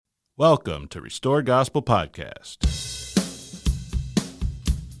Welcome to Restore Gospel Podcast.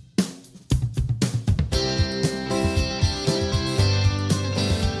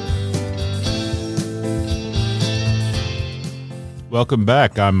 Welcome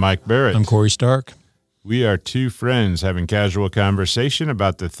back. I'm Mike Barrett. I'm Corey Stark. We are two friends having casual conversation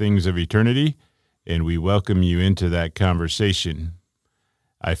about the things of eternity, and we welcome you into that conversation.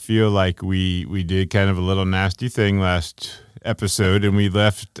 I feel like we did kind of a little nasty thing last episode, and we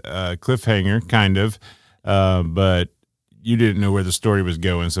left a cliffhanger, kind of, but you didn't know where the story was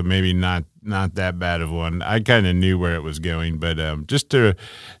going, so maybe not that bad of one. I kind of knew where it was going, but just to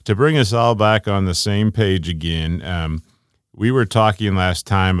bring us all back on the same page again, we were talking last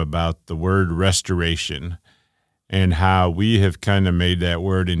time about the word restoration and how we have kind of made that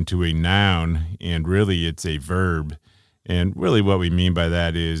word into a noun, and really it's a verb. And really what we mean by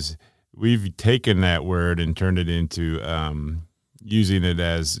that is we've taken that word and turned it into using it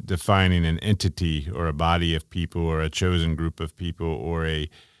as defining an entity or a body of people or a chosen group of people or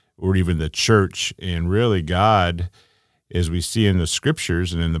even the church. And really God, as we see in the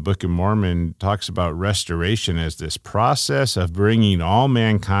scriptures and in the Book of Mormon, talks about restoration as this process of bringing all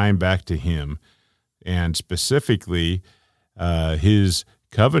mankind back to him, and specifically his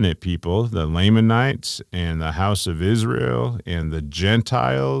covenant people, the Lamanites and the house of Israel and the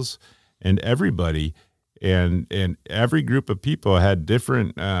Gentiles and everybody, and every group of people had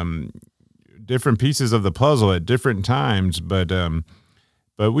different pieces of the puzzle at different times, but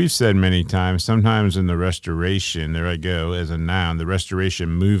we've said many times, sometimes in the restoration, there I go as a noun, the restoration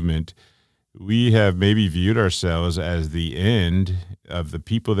movement, we have maybe viewed ourselves as the end of the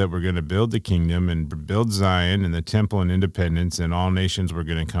people that were going to build the kingdom and build Zion and the temple and independence, and all nations were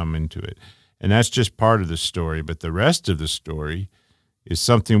going to come into it. And that's just part of the story. But the rest of the story is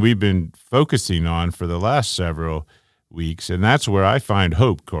something we've been focusing on for the last several weeks. And that's where I find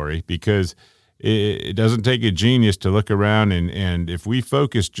hope, Corey, because it doesn't take a genius to look around. And if we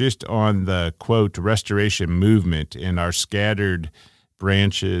focus just on the, quote, restoration movement and our scattered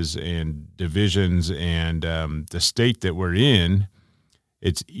branches and divisions and the state that we're in,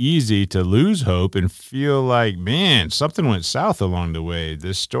 it's easy to lose hope and feel like, man, something went south along the way.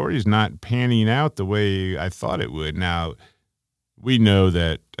 This story's not panning out the way I thought it would. Now, we know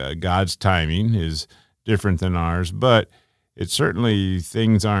that God's timing is different than ours, but it's certainly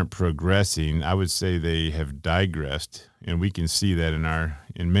things aren't progressing. I would say they have digressed, and we can see that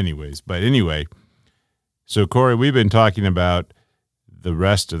in many ways. But anyway, so Corey, we've been talking about the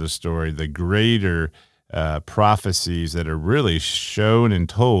rest of the story, the greater prophecies that are really shown and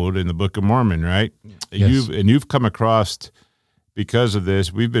told in the Book of Mormon, right? Yes. You've come across, because of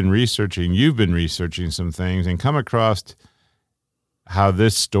this, you've been researching some things and come across how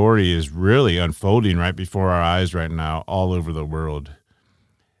this story is really unfolding right before our eyes right now all over the world.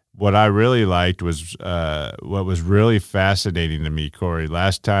 What I really liked was what was really fascinating to me, Corey.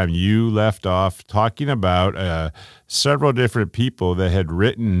 Last time you left off talking about several different people that had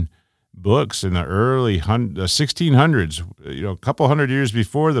written books in the early 1600s, a couple hundred years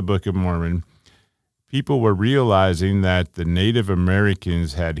before the Book of Mormon. People were realizing that the Native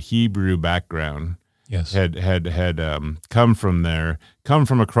Americans had Hebrew background. Yes, had come from there, come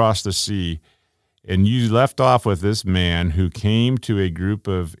from across the sea. And you left off with this man who came to a group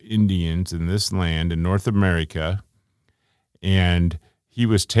of Indians in this land in North America, and he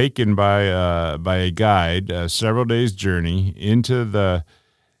was taken by a guide, several days' journey into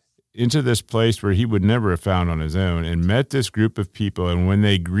this place where he would never have found on his own, and met this group of people. And when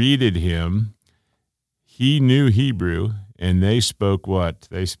they greeted him, he knew Hebrew, and they spoke what?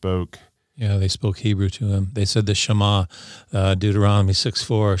 They spoke Hebrew to him. They said the Shema, Deuteronomy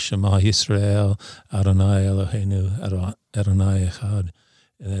 6:4, Shema Yisrael, Adonai Eloheinu, Adonai Echad.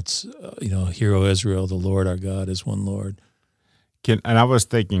 And that's, Hear, O Israel, the Lord our God is one Lord. And I was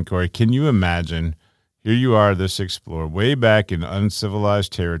thinking, Corey, can you imagine, here you are, this explorer, way back in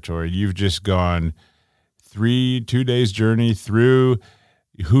uncivilized territory. You've just gone 2 days journey through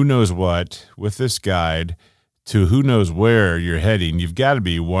who knows what with this guide, to who knows where you're heading. You've got to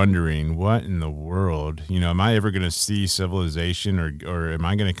be wondering, what in the world? Am I ever going to see civilization, or am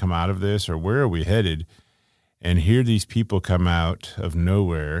I going to come out of this, or where are we headed? And here these people come out of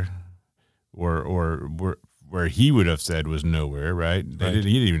nowhere, or where he would have said was nowhere, right? He didn't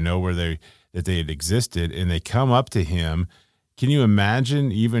even know that they had existed, and they come up to him. Can you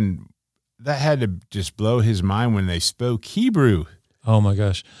imagine? Even that had to just blow his mind when they spoke Hebrew. Oh my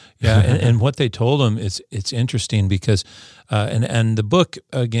gosh, yeah, and what they told him, it's interesting because, and the book,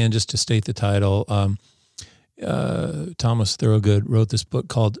 again, just to state the title, Thomas Thorogood wrote this book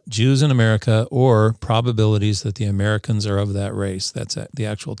called Jews in America, or Probabilities That the Americans Are of That Race. That's the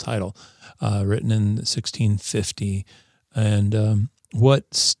actual title, written in 1650. And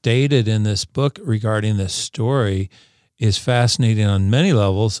what stated in this book regarding this story is fascinating on many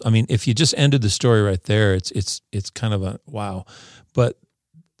levels. I mean, if you just ended the story right there, it's kind of a wow. But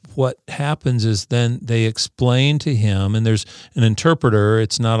what happens is then they explain to him, and there's an interpreter.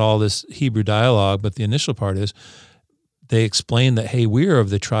 It's not all this Hebrew dialogue, but the initial part is they explain that, hey, we are of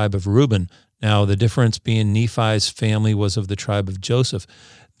the tribe of Reuben. Now, the difference being Nephi's family was of the tribe of Joseph.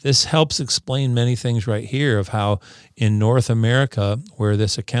 This helps explain many things right here of how in North America, where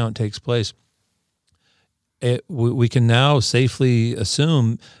this account takes place, we can now safely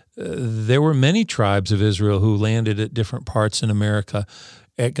assume there were many tribes of Israel who landed at different parts in America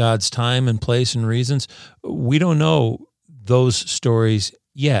at God's time and place and reasons. We don't know those stories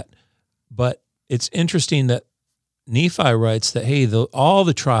yet, but it's interesting that Nephi writes that, hey, all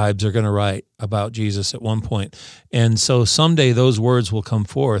the tribes are going to write about Jesus at one point. And so someday those words will come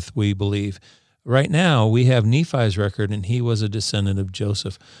forth, we believe. Right now, we have Nephi's record, and he was a descendant of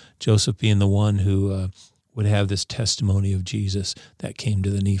Joseph, Joseph being the one who would have this testimony of Jesus that came to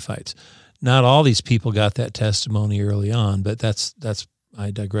the Nephites. Not all these people got that testimony early on, but that's I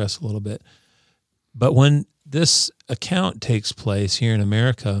digress a little bit. But when this account takes place here in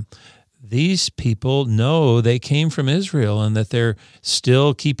America, these people know they came from Israel and that they're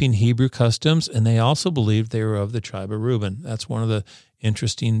still keeping Hebrew customs, and they also believed they were of the tribe of Reuben. That's one of the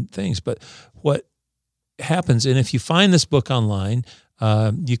interesting things. But what happens, and if you find this book online,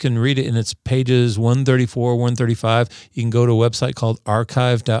 you can read it in its pages 134, 135. You can go to a website called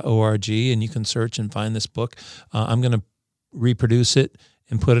archive.org, and you can search and find this book. I'm going to reproduce it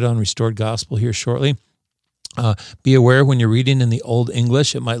and put it on Restored Gospel here shortly. Be aware when you're reading in the Old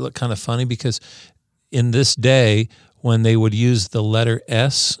English, it might look kind of funny because in this day, when they would use the letter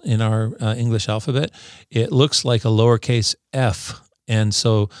S in our English alphabet, it looks like a lowercase f. And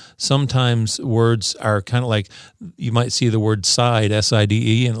so sometimes words are kind of like, you might see the word side,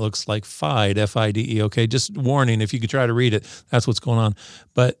 S-I-D-E, and it looks like fide, F-I-D-E. Okay, just warning, if you could try to read it, that's what's going on.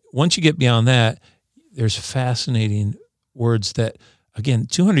 But once you get beyond that, there's fascinating words that, again,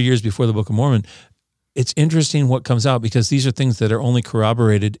 200 years before the Book of Mormon, it's interesting what comes out because these are things that are only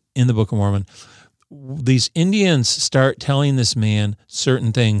corroborated in the Book of Mormon. These Indians start telling this man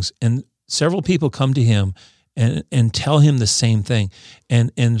certain things, and several people come to him and tell him the same thing.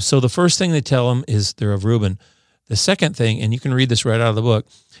 And so the first thing they tell him is they're of Reuben. The second thing, and you can read this right out of the book,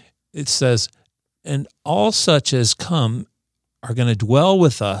 it says, and all such as come are going to dwell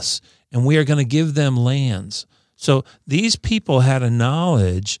with us, and we are going to give them lands. So these people had a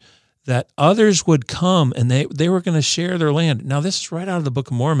knowledge that others would come and they were going to share their land. Now, this is right out of the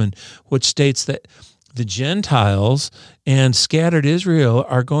Book of Mormon, which states that the Gentiles and scattered Israel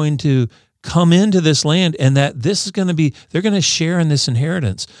are going to come into this land, and that this is going to be, they're going to share in this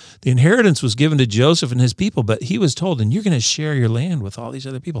inheritance. The inheritance was given to Joseph and his people, but he was told, and you're going to share your land with all these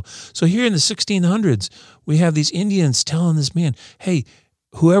other people. So here in the 1600s, we have these Indians telling this man, hey,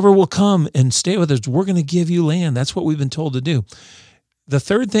 whoever will come and stay with us, we're going to give you land. That's what we've been told to do. The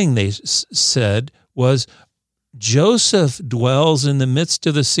third thing they said was, Joseph dwells in the midst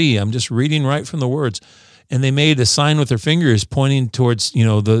of the sea. I'm just reading right from the words. And they made a sign with their fingers pointing towards,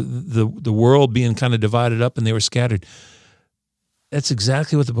 the world being kind of divided up, and they were scattered. That's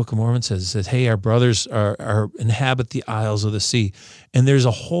exactly what the Book of Mormon says. It says, hey, our brothers are inhabit the isles of the sea. And there's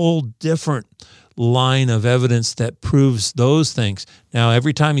a whole different line of evidence that proves those things. Now,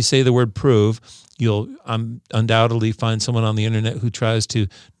 every time you say the word prove, you'll undoubtedly find someone on the internet who tries to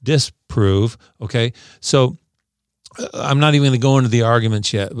disprove, okay? So I'm not even going to go into the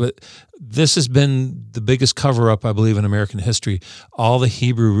arguments yet, but this has been the biggest cover-up, I believe, in American history, all the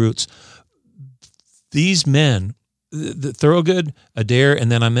Hebrew roots. These men, the Thorogood, Adair,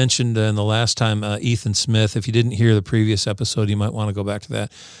 and then I mentioned in the last time Ethan Smith. If you didn't hear the previous episode, you might want to go back to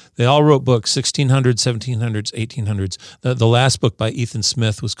that. They all wrote books, 1600s, 1700s, 1800s. The last book by Ethan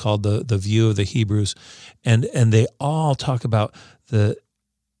Smith was called The View of the Hebrews, and they all talk about the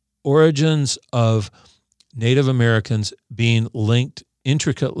origins of Native Americans being linked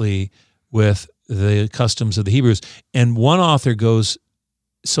intricately with the customs of the Hebrews. And one author goes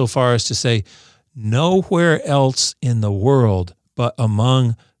so far as to say, nowhere else in the world but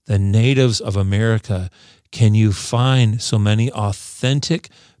among the natives of America can you find so many authentic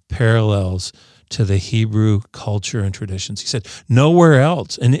parallels to the Hebrew culture and traditions. He said, nowhere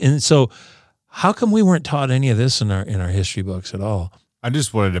else. And so how come we weren't taught any of this in our history books at all? I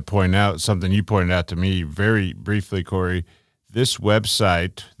just wanted to point out something you pointed out to me very briefly, Corey. This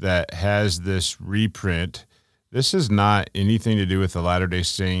website that has this reprint This is not anything to do with the Latter-day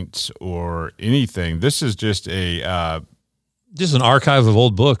Saints or anything. This is just just an archive of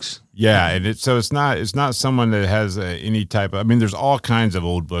old books. Yeah, and it's not someone that has any type of. I mean, there's all kinds of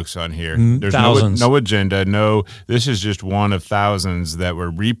old books on here. There's no agenda. No, this is just one of thousands that were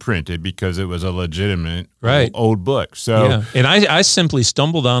reprinted because it was a legitimate old book. So, yeah. And I simply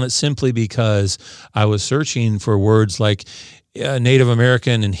stumbled on it simply because I was searching for words like Native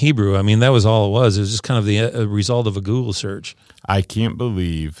American and Hebrew. I mean, that was all it was. It was just kind of the result of a Google search. I can't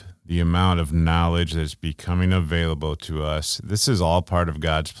believe the amount of knowledge that's becoming available to us. This is all part of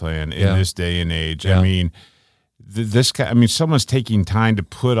God's plan in this day and age. Yeah. I mean, someone's taking time to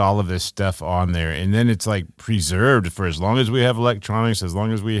put all of this stuff on there, and then it's like preserved for as long as we have electronics, as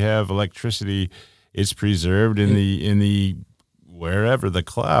long as we have electricity, it's preserved in the wherever, the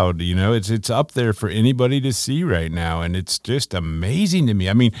cloud. You know, it's up there for anybody to see right now, and it's just amazing to me.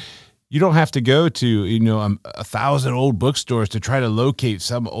 I mean, you don't have to go to 1,000 old bookstores to try to locate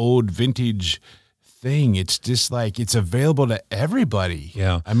some old vintage thing. It's just like it's available to everybody.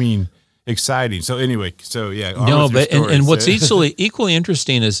 Yeah, I mean, exciting. So anyway, no, but and what's equally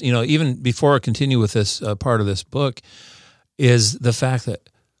interesting is even before I continue with this part of this book is the fact that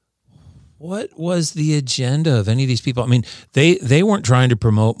what was the agenda of any of these people? I mean, they weren't trying to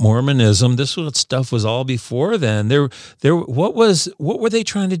promote Mormonism. This stuff was all before then. What were they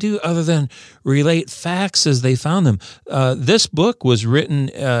trying to do other than relate facts as they found them? This book was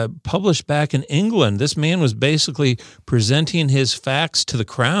written, published back in England. This man was basically presenting his facts to the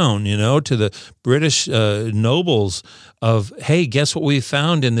crown, to the British nobles of, hey, guess what we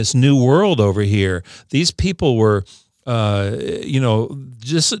found in this new world over here? These people were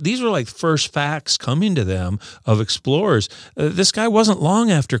these were like first facts coming to them of explorers. This guy wasn't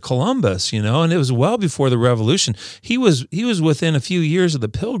long after Columbus, and it was well before the Revolution. He was within a few years of the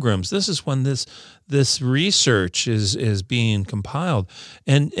Pilgrims. This is when this research is being compiled,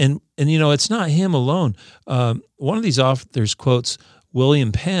 and it's not him alone. One of these authors quotes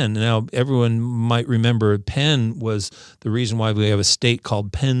William Penn. Now, everyone might remember Penn was the reason why we have a state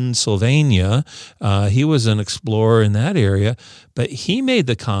called Pennsylvania. He was an explorer in that area, but he made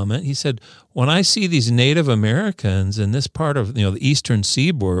the comment. He said, when I see these Native Americans in this part of the eastern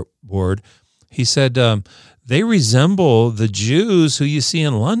seaboard, he said, they resemble the Jews who you see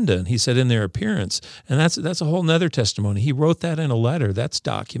in London, he said, in their appearance. And that's a whole nother testimony. He wrote that in a letter. That's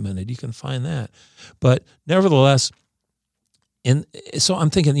documented. You can find that. But nevertheless, and so I'm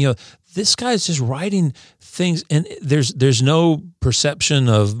thinking, this guy's just writing things, and there's no perception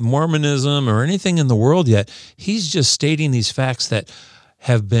of Mormonism or anything in the world yet. He's just stating these facts that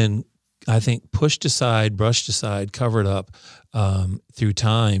have been, I think, pushed aside, brushed aside, covered up through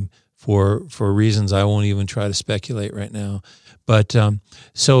time for reasons I won't even try to speculate right now. But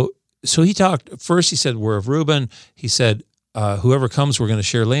so he talked first. He said, "We're of Reuben." He said, "Whoever comes, we're going to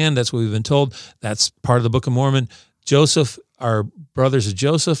share land." That's what we've been told. That's part of the Book of Mormon. Joseph, our brothers of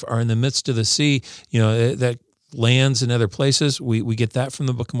Joseph, are in the midst of the sea, that lands in other places. We get that from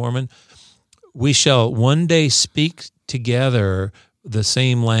the Book of Mormon. We shall one day speak together the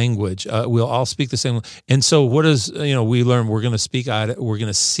same language. We'll all speak the same. And so what does, we learn? We're going to speak we're going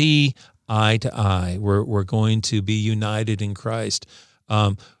to see eye to eye. We're going to be united in Christ.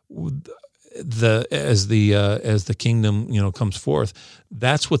 As the kingdom, comes forth.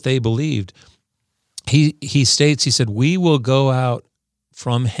 That's what they believed. He states, he said, we will go out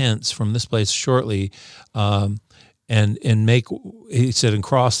from this place shortly, and make, he said, and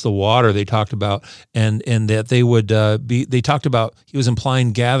cross the water. They talked about, and that they would they talked about, he was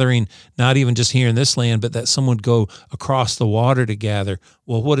implying gathering, not even just here in this land, but that someone would go across the water to gather.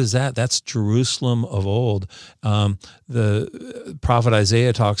 Well, what is that? That's Jerusalem of old. The prophet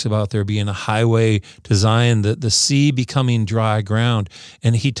Isaiah talks about there being a highway to Zion, the sea becoming dry ground.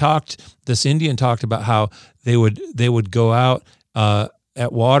 And this Indian talked about how they would go out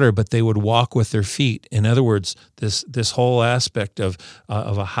at water, but they would walk with their feet. In other words, this whole aspect of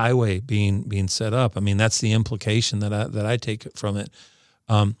a highway being set up. I mean, that's the implication that I take from it.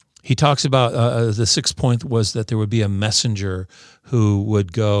 He talks about the sixth point was that there would be a messenger who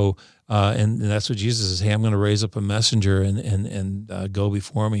would go, and that's what Jesus says. Hey, I'm going to raise up a messenger and go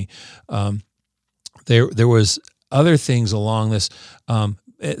before me. There was other things along this.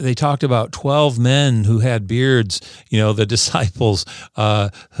 They talked about 12 men who had beards, the disciples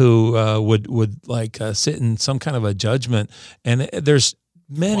who would sit in some kind of a judgment. And there's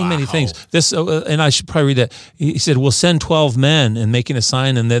many things. This, and I should probably read that. He said, we'll send 12 men and making a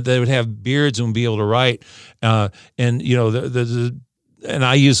sign, and that they would have beards and would be able to write. And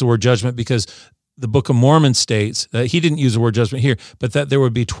I use the word judgment because the Book of Mormon states that he didn't use the word judgment here, but that there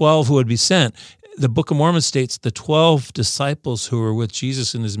would be 12 who would be sent. the Book of Mormon states the 12 disciples who were with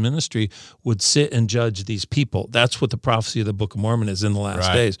Jesus in his ministry would sit and judge these people. That's what the prophecy of the Book of Mormon is in the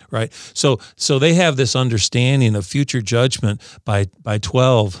last days, right? So they have this understanding of future judgment by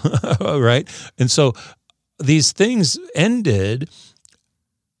 12, right? And so these things ended,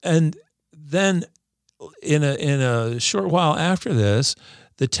 and then in a short while after this,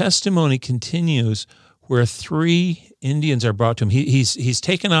 the testimony continues where 3 Indians are brought to him. He's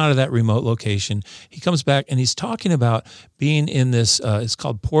taken out of that remote location. He comes back and he's talking about being in this, it's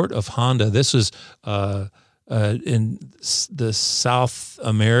called Port of Honda. This was in the South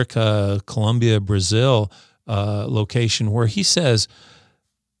America, Colombia, Brazil location, where he says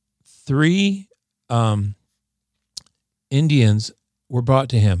 3 Indians were brought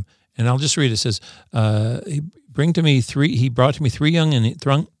to him. And I'll just read it. It says, he brought to me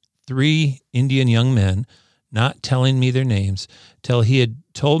 3 Indian young men, not telling me their names, till he had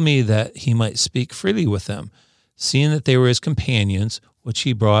told me that he might speak freely with them, seeing that they were his companions, which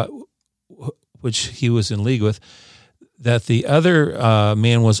he was in league with, that the other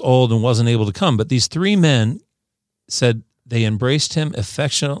man was old and wasn't able to come. But these 3 men said they embraced him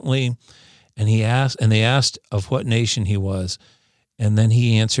affectionately, and they asked of what nation he was. And then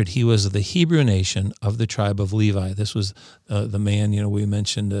he answered, he was of the Hebrew nation of the tribe of Levi. This was the man, we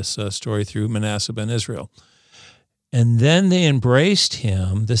mentioned this story through Manasseh ben Israel. And then they embraced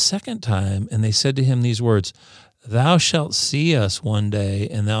him the second time, and they said to him these words, thou shalt see us one day,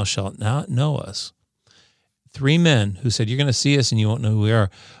 and thou shalt not know us. 3 men who said, you're going to see us, and you won't know who we are.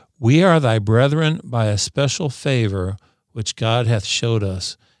 We are thy brethren by a special favor, which God hath showed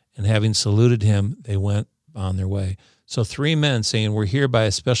us. And having saluted him, they went on their way. So 3 men saying, we're here by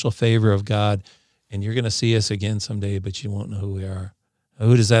a special favor of God, and you're going to see us again someday, but you won't know who we are.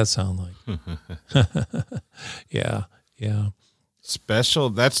 Who does that sound like? Yeah. Special,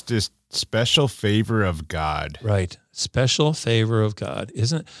 that's just special favor of God. Right. Special favor of God,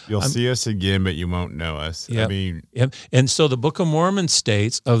 isn't it? You'll see us again, but you won't know us. Yep. And so the Book of Mormon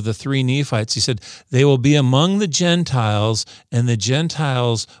states of the 3 Nephites, he said, they will be among the Gentiles, and the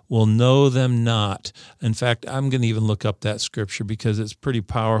Gentiles will know them not. In fact, I'm going to even look up that scripture because it's pretty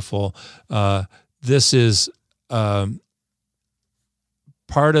powerful. This is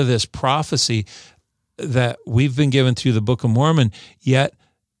part of this prophecy that we've been given through the Book of Mormon, yet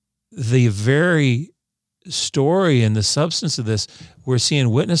the very story and the substance of this we're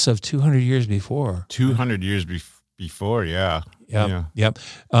seeing witness of 200 years before. 200 years before, yeah. Yep.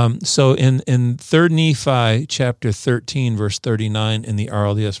 So in 3 Nephi chapter 13, verse 39 in the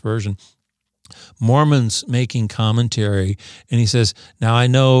RLDS version, Mormon's making commentary, and he says, now I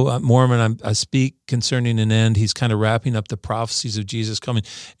know, Mormon, I speak concerning an end. He's kind of wrapping up the prophecies of Jesus coming,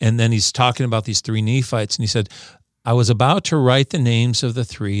 and then he's talking about these 3 Nephites, and he said, I was about to write the names of the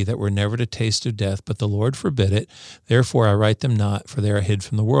 3 that were never to taste of death, but the Lord forbid it. Therefore I write them not, for they are hid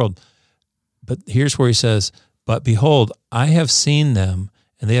from the world. But here's where he says, but behold, I have seen them,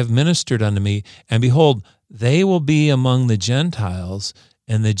 and they have ministered unto me, and behold, they will be among the Gentiles,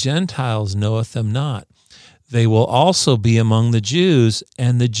 and the Gentiles knoweth them not. They will also be among the Jews,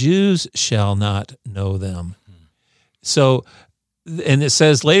 and the Jews shall not know them. So, and it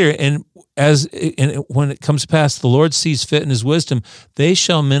says later, and when it comes past, the Lord sees fit in his wisdom, they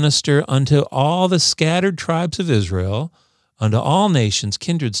shall minister unto all the scattered tribes of Israel, unto all nations,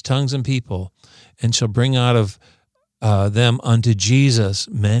 kindreds, tongues, and people, and shall bring out of them unto Jesus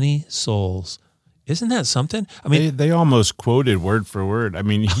many souls. Isn't that something? I mean, they almost quoted word for word. I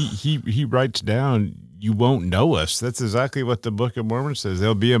mean, he writes down, you won't know us. That's exactly what the Book of Mormon says.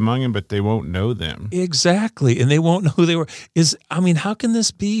 They'll be among them, but they won't know them. Exactly, and they won't know who they were. How can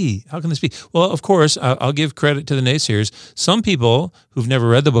this be? How can this be? Well, of course, I'll give credit to the naysayers. Some people who've never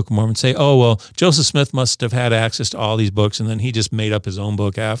read the Book of Mormon say, oh, well, Joseph Smith must have had access to all these books, and then he just made up his own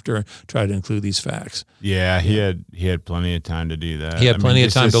book after and tried to include these facts. Yeah, he had plenty of time to do that. He had plenty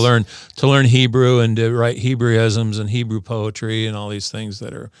of time to learn Hebrew and to write Hebraisms and Hebrew poetry and all these things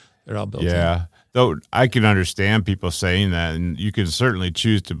that are all built in. Yeah. Though I can understand people saying that, and you can certainly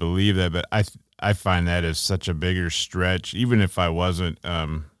choose to believe that, but I find that as such a bigger stretch, even if I wasn't.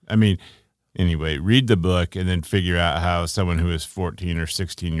 Anyway, read the book and then figure out how someone who is 14 or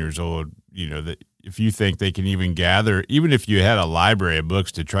 16 years old, that if you think they can even gather, even if you had a library of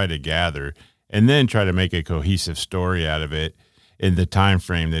books to try to gather, and then try to make a cohesive story out of it in the time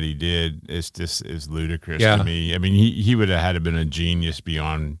frame that he did, is ludicrous to me. I mean, he would have had to been a genius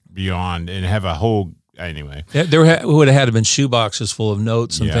beyond and have a whole anyway. There would have had to been shoe boxes full of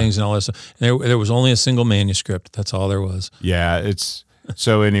notes and things and all that stuff. And there was only a single manuscript. That's all there was. Yeah, it's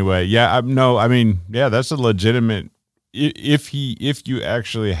so anyway. Yeah, that's a legitimate. If you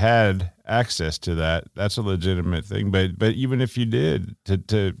actually had access to that, that's a legitimate thing. But even if you did,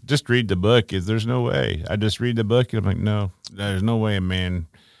 to just read the book, there's no way. I just read the book and I'm like, no, there's no way a man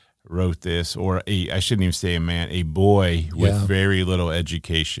wrote this, or I shouldn't even say a man, a boy with very little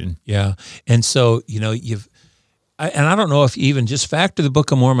education. Yeah. And so, I don't know if you even just factor the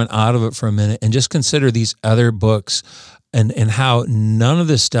Book of Mormon out of it for a minute and just consider these other books and how none of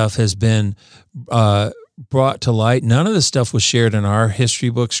this stuff has been brought to light. None of this stuff was shared in our history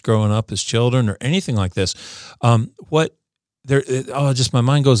books growing up as children or anything like this. Just my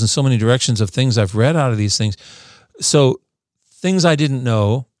mind goes in so many directions of things I've read out of these things. So things I didn't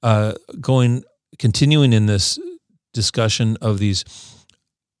know, continuing in this discussion of these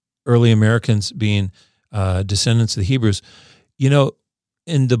early Americans being descendants of the Hebrews.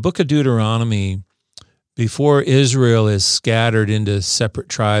 In the book of Deuteronomy, before Israel is scattered into separate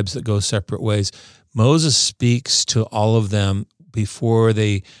tribes that go separate ways, Moses speaks to all of them before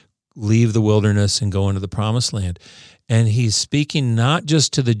they leave the wilderness and go into the promised land. And he's speaking not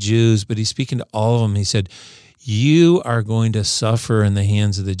just to the Jews, but he's speaking to all of them. He said, you are going to suffer in the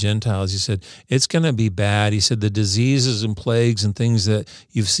hands of the Gentiles. He said, it's going to be bad. He said, the diseases and plagues and things that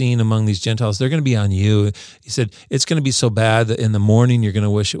you've seen among these Gentiles, they're going to be on you. He said, it's going to be so bad that in the morning you're going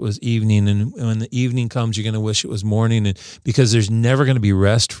to wish it was evening, and when the evening comes, you're going to wish it was morning, and because there's never going to be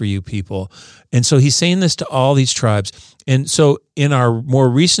rest for you people. And so he's saying this to all these tribes. And so in our more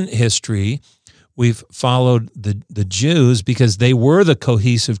recent history, we've followed the Jews because they were the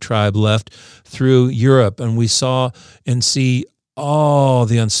cohesive tribe left through Europe, and we saw and see all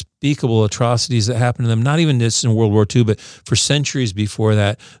the unspeakable atrocities that happened to them, not even just in World War II, but for centuries before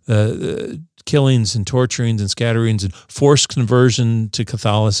that, the killings and torturings and scatterings and forced conversion to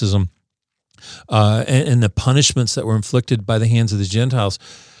Catholicism, and the punishments that were inflicted by the hands of the Gentiles.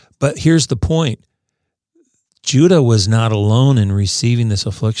 But here's the point. Judah was not alone in receiving this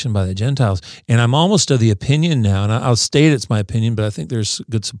affliction by the Gentiles. And I'm almost of the opinion now, and I'll state it's my opinion, but I think there's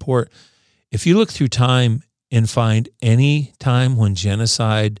good support. If you look through time and find any time when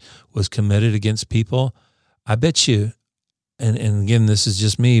genocide was committed against people, I bet you, and again, this is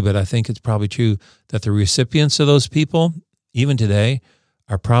just me, but I think it's probably true, that the recipients of those people, even today,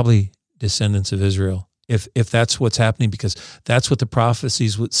 are probably descendants of Israel. If that's what's happening, because that's what the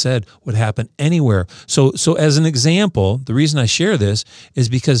prophecies said would happen anywhere. So as an example, the reason I share this is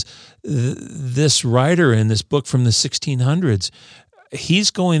because this writer in this book from the 1600s,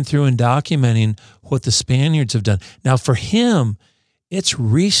 he's going through and documenting what the Spaniards have done. Now, for him, it's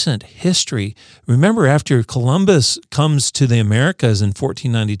recent history. Remember, after Columbus comes to the Americas in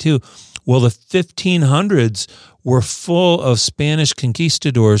 1492, well, the 1500s were full of Spanish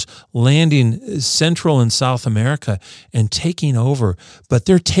conquistadors landing Central and South America and taking over. But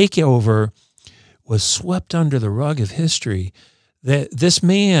their takeover was swept under the rug of history. That this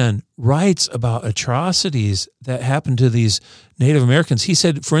man writes about atrocities that happened to these Native Americans. He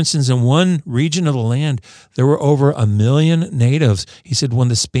said, for instance, in one region of the land, there were over 1 million natives. He said when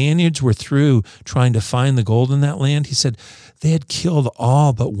the Spaniards were through trying to find the gold in that land, he said they had killed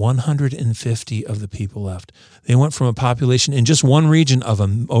all but 150 of the people left. They went from a population in just one region of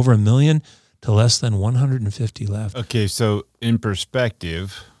over 1 million to less than 150 left. Okay, so in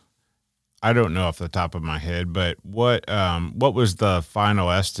perspective, I don't know off the top of my head, but what was the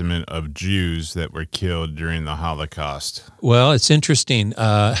final estimate of Jews that were killed during the Holocaust? Well, it's interesting.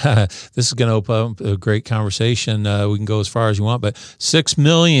 This is going to open up a great conversation. We can go as far as you want, but 6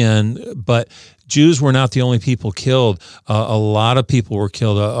 million, but Jews were not the only people killed. A lot of people were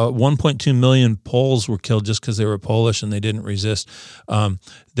killed. 1.2 million Poles were killed just because they were Polish and they didn't resist.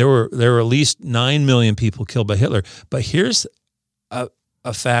 There were at least 9 million people killed by Hitler. But here's a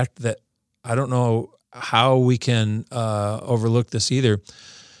fact that I don't know how we can overlook this either.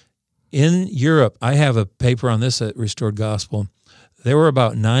 In Europe, I have a paper on this at Restored Gospel. There were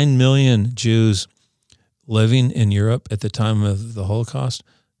about 9 million Jews living in Europe at the time of the Holocaust.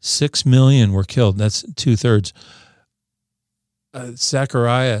 6 million were killed. That's 2/3.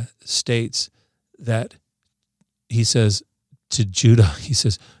 Zechariah states that he says to Judah, he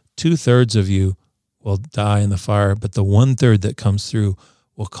says, 2/3 of you will die in the fire, but the 1/3 that comes through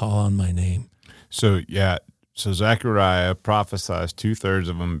will call on my name. So Zechariah prophesies 2/3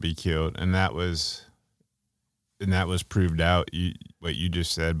 of them be killed, and that was proved out. What you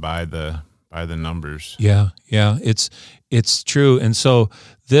just said by the numbers. Yeah, it's true. And so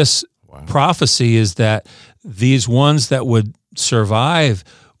this prophecy is that these ones that would survive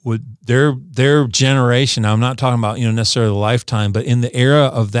would their generation. Now, I'm not talking about necessarily the lifetime, but in the era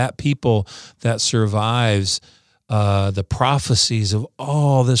of that people that survives. The prophecies of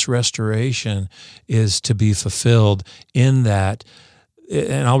all this restoration is to be fulfilled in that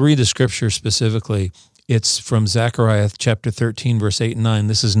and I'll read the scripture specifically. It's from Zechariah chapter 13, verse 8 and 9.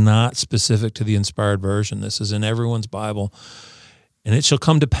 This is not specific to the inspired version. This is in everyone's Bible. And it shall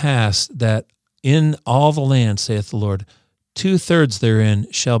come to pass that in all the land, saith the Lord, 2/3 therein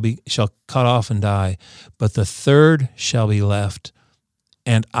shall cut off and die, but the third shall be left.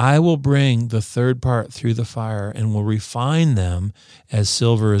 And I will bring the third part through the fire, and will refine them as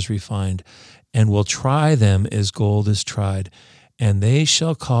silver is refined, and will try them as gold is tried. And they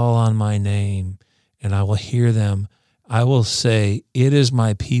shall call on my name, and I will hear them. I will say, it is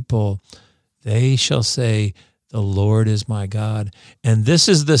my people. They shall say, the Lord is my God. And this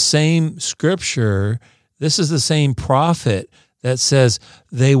is the same scripture, this is the same prophet that says,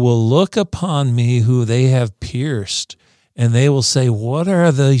 they will look upon me who they have pierced, and they will say, what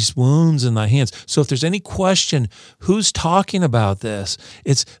are these wounds in thy hands? So if there's any question, who's talking about this?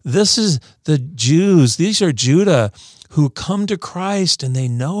 This is the Jews. These are Judah who come to Christ, and they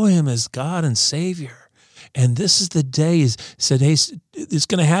know him as God and Savior. And this is the day, he said, hey, it's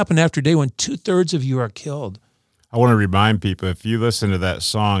going to happen after a day when 2/3 of you are killed. I want to remind people, if you listen to that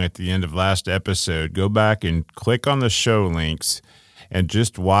song at the end of last episode, go back and click on the show links and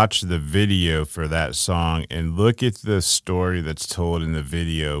just watch the video for that song and look at the story that's told in the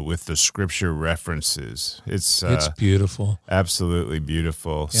video with the scripture references. It's beautiful. Absolutely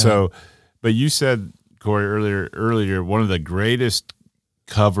beautiful. Yeah. So, but you said, Corey, earlier, one of the greatest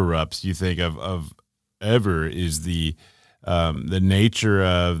cover-ups you think of ever is the nature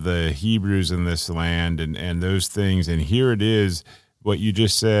of the Hebrews in this land and those things. And here it is, what you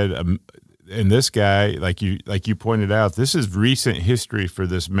just said. And this guy, like you pointed out, this is recent history for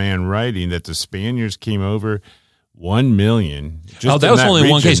this man writing that the Spaniards came over 1 million. That was only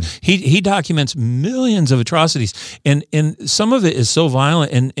one case. He documents millions of atrocities, and some of it is so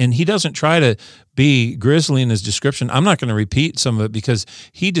violent, and he doesn't try to be grisly in his description. I'm not going to repeat some of it because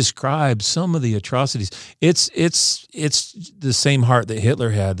he describes some of the atrocities. It's the same heart that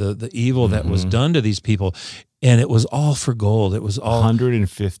Hitler had, the evil that was done to these people, and it was all for gold. It was all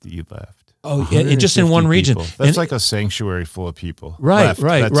 150 left. Oh, and just in one region. That's like a sanctuary full of people. Right,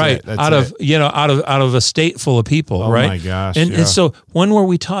 right. Out of a state full of people, right? Oh my gosh. And so when were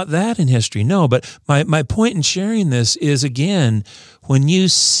we taught that in history? No, but my point in sharing this is, again, when you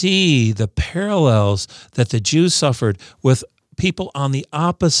see the parallels that the Jews suffered with people on the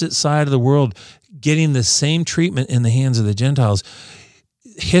opposite side of the world getting the same treatment in the hands of the Gentiles,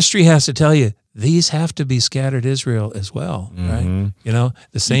 history has to tell you, these have to be scattered Israel as well, right? You know,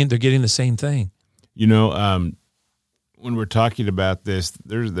 they're getting the same thing. You know, when we're talking about this,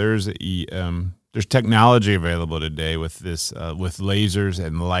 there's technology available today with this, with lasers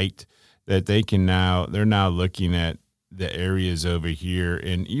and light that they're now looking at the areas over here.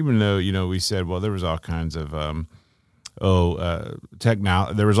 And even though, we said, well, there was all kinds of, there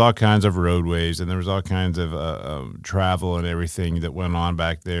was all kinds of roadways and there was all kinds of travel and everything that went on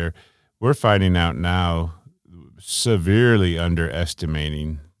back there. We're finding out now, severely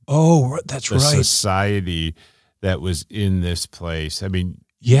underestimating. Oh, that's the right. society that was in this place. I mean,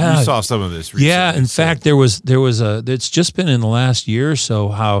 yeah, you saw some of this recently. Yeah, in fact, there was it's just been in the last year or so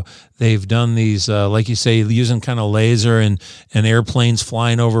how they've done these, like you say, using kind of laser and airplanes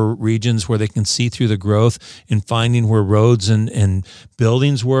flying over regions where they can see through the growth and finding where roads and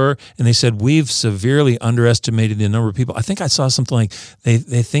buildings were. And they said, we've severely underestimated the number of people. I think I saw something like they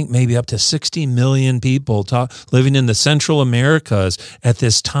think maybe up to 60 million people living in the Central Americas at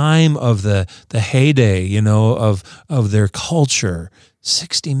this time of the heyday, of their culture.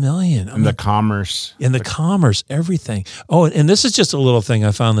 60 million. And the commerce. In the commerce, everything. Oh, and this is just a little thing I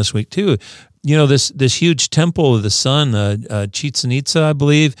found this week too. This huge temple of the sun, Chichen Itza, I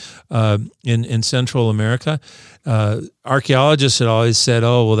believe, in Central America. Archaeologists had always said,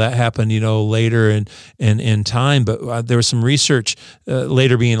 oh, well, that happened, later in time. But there was some research,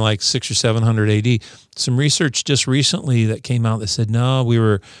 later being like 600 or 700 AD, some research just recently that came out that said, no, we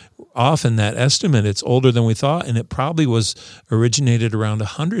were off in that estimate. It's older than we thought, and it probably was originated around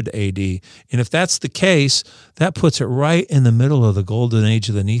 100 AD. And if that's the case, that puts it right in the middle of the golden age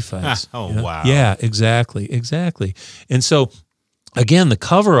of the Nephites. Wow. Yeah, exactly. And so, again, the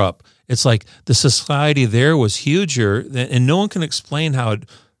cover-up, it's like the society there was huger, and no one can explain how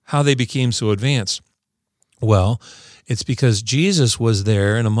they became so advanced. Well, it's because Jesus was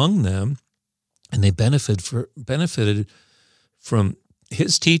there and among them, and they benefited from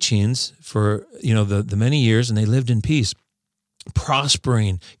his teachings for the many years, and they lived in peace.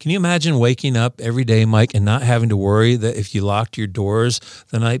 prospering. Can you imagine waking up every day, Mike, and not having to worry that if you locked your doors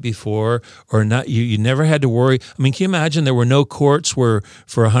the night before or not, you never had to worry. I mean, can you imagine there were no courts where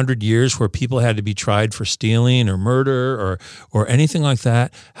for 100 years where people had to be tried for stealing or murder or anything like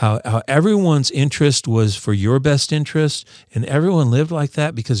that? How everyone's interest was for your best interest, and everyone lived like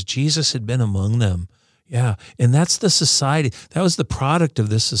that because Jesus had been among them. Yeah, and that's the society. That was the product of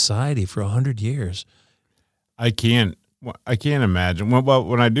this society for 100 years. I can't imagine. Well,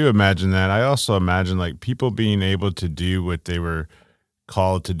 when I do imagine that, I also imagine like people being able to do what they were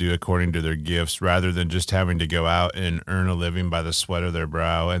called to do according to their gifts, rather than just having to go out and earn a living by the sweat of their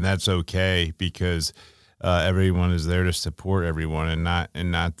brow. And that's okay because everyone is there to support everyone, and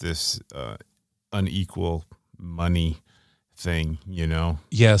not this unequal money thing, you know?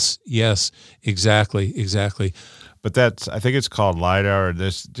 Yes, exactly. But I think it's called LiDAR, or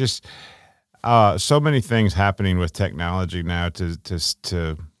this just. So many things happening with technology now to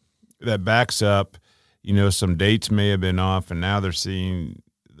that backs up, you know, some dates may have been off, and now they're seeing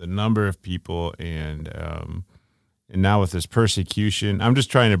the number of people, and now with this persecution, I'm just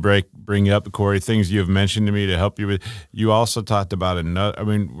trying to bring up, Corey, things you have mentioned to me to help you with. You also talked about another. I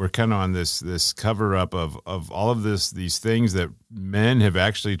mean, we're kind of on this cover up of all of these things that men have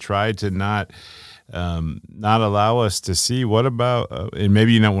actually tried to not allow us to see. What about, and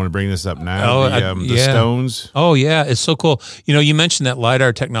maybe you don't want to bring this up now, the stones? Oh, yeah, it's so cool. You know, you mentioned that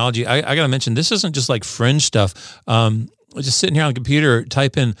LiDAR technology. I got to mention, this isn't just like fringe stuff. Just sitting here on the computer,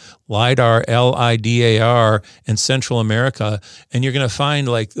 type in LiDAR, LIDAR, and Central America, and you're going to find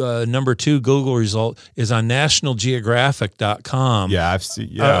like number 2 Google result is on nationalgeographic.com. Yeah, I've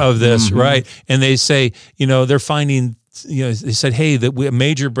seen of this, right? And they say, you know, they're finding, you know, they said, hey, that a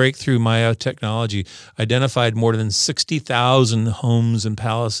major breakthrough Maya technology identified more than 60,000 homes and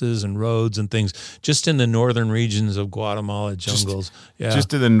palaces and roads and things just in the northern regions of Guatemala jungles.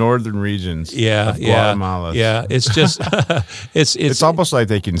 Just in the northern regions of Guatemala. Yeah, it's just it's almost like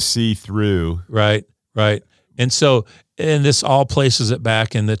they can see through. Right. And so, and this all places it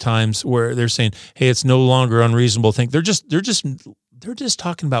back in the times where they're saying, hey, it's no longer unreasonable to think. They're just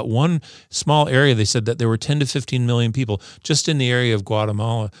talking about one small area. They said that there were 10 to 15 million people just in the area of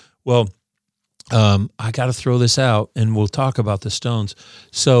Guatemala. Well, I got to throw this out, and we'll talk about the stones.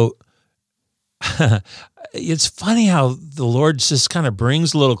 So it's funny how the Lord just kind of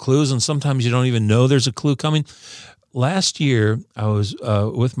brings little clues, and sometimes you don't even know there's a clue coming. Last year, I was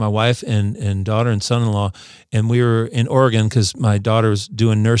with my wife and daughter and son-in-law, and we were in Oregon because my daughter was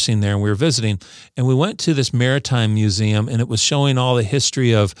doing nursing there, and we were visiting. And we went to this maritime museum, and it was showing all the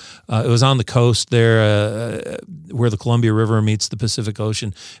history of, it was on the coast there where the Columbia River meets the Pacific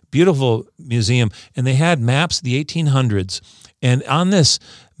Ocean. Beautiful museum. And they had maps of the 1800s. And on this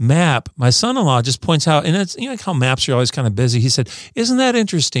map, my son-in-law just points out, and it's, you know, how maps are always kind of busy. He said, isn't that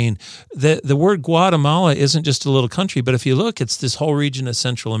interesting that the word Guatemala isn't just a little country, but if you look, it's this whole region of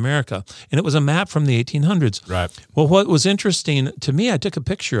Central America. And it was a map from the 1800s. Right. Well, what was interesting to me, I took a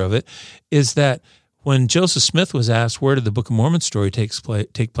picture of it, is that when Joseph Smith was asked, where did the Book of Mormon story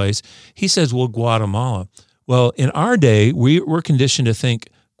take place, he says, well, Guatemala. Well, in our day, we're conditioned to think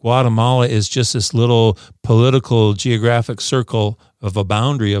Guatemala is just this little political geographic circle of a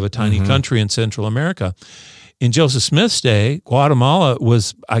boundary of a tiny country in Central America. In Joseph Smith's day, Guatemala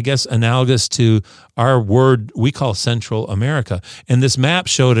was, I guess, analogous to our word we call Central America. And this map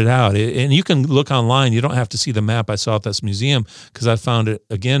showed it out. And you can look online. You don't have to see the map I saw at this museum because I found it,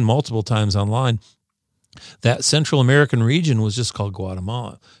 again, multiple times online. That Central American region was just called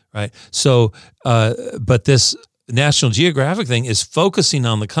Guatemala, right? So, but this National Geographic thing is focusing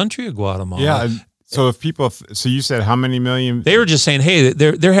on the country of Guatemala. Yeah. So if people, so you said how many million? They were just saying, hey,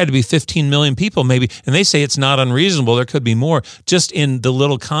 there had to be 15 million people maybe, and they say it's not unreasonable. There could be more, just in the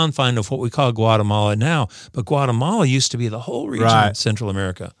little confine of what we call Guatemala now. But Guatemala used to be the whole region of Central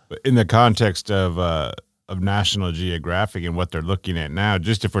America. In the context of National Geographic and what they're looking at now,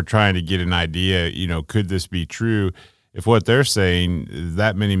 just if we're trying to get an idea, you know, could this be true? If what they're saying is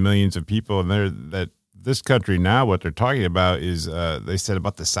that many millions of people, and this country now, what they're talking about is, they said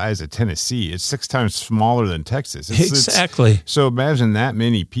about the size of Tennessee. It's 6 times smaller than Texas. Exactly. So imagine that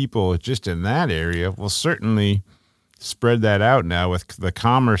many people just in that area. Will certainly spread that out now with the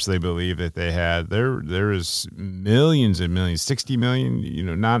commerce they believe that they had. There is millions and millions, 60 million. You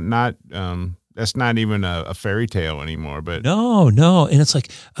know, not that's not even a fairy tale anymore. But no, and it's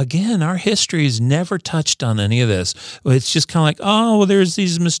like, again, our history has never touched on any of this. It's just kind of like, oh, well, there's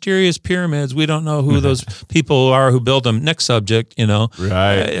these mysterious pyramids. We don't know who those people are who built them. Next subject, you know,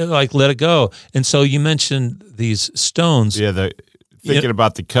 right? Like, let it go. And so you mentioned these stones. Yeah, thinking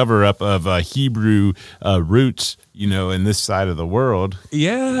about the cover up of Hebrew roots, in this side of the world.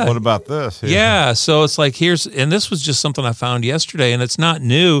 Yeah. What about this? Yeah. So it's like and this was just something I found yesterday, and it's not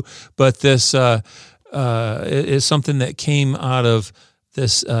new, but this is something that came out of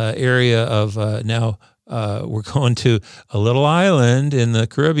this area of now. We're going to a little island in the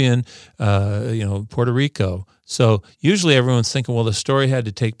Caribbean, Puerto Rico. So usually everyone's thinking, well, the story had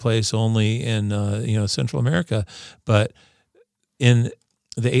to take place only in, Central America. But in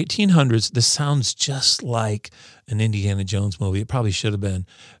the 1800s, this sounds just like an Indiana Jones movie. It probably should have been.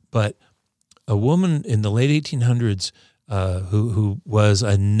 But a woman in the late 1800s who was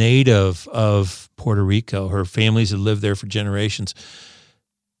a native of Puerto Rico, her families had lived there for generations.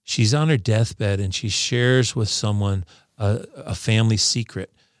 She's on her deathbed, and she shares with someone a family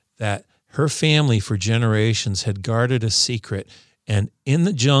secret that her family for generations had guarded a secret. And in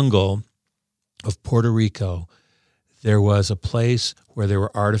the jungle of Puerto Rico, there was a place where there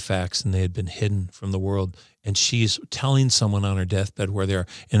were artifacts, and they had been hidden from the world. And she's telling someone on her deathbed where they are.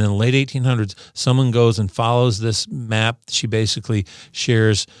 And in the late 1800s, someone goes and follows this map she basically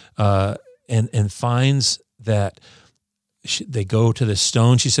shares and finds that they go to this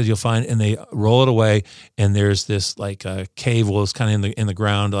stone, she said, you'll find, and they roll it away, and there's this like cave, it's kind of in the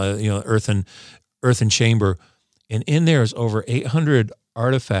ground, earthen chamber, and in there is over 800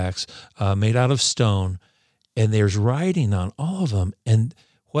 artifacts made out of stone, and there's writing on all of them, and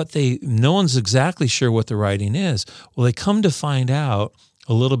no one's exactly sure what the writing is. Well, they come to find out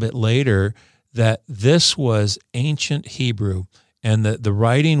a little bit later that this was ancient Hebrew, and that the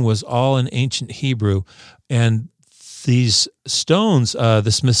writing was all in ancient Hebrew, and these stones, the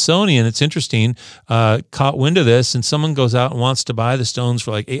Smithsonian, it's interesting, caught wind of this, and someone goes out and wants to buy the stones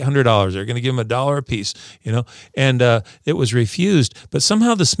for like $800. They're going to give them $1 a piece, and it was refused. But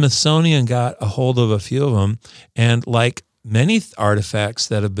somehow the Smithsonian got a hold of a few of them, and like many artifacts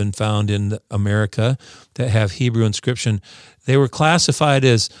that have been found in America that have Hebrew inscription, they were classified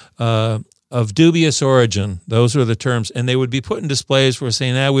as of dubious origin. Those are the terms. And they would be put in displays for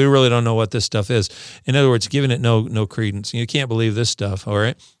saying, we really don't know what this stuff is. In other words, giving it no credence. You can't believe this stuff, all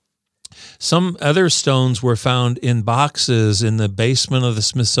right? Some other stones were found in boxes in the basement of the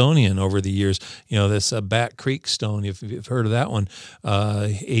Smithsonian over the years. This Bat Creek stone, if you've heard of that one,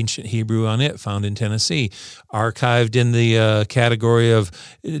 ancient Hebrew on it, found in Tennessee, archived in the category of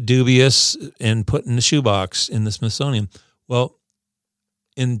dubious and put in the shoebox in the Smithsonian. Well,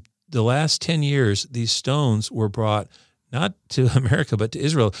 in the last 10 years, these stones were brought not to America, but to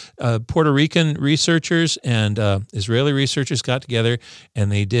Israel. Puerto Rican researchers and Israeli researchers got together, and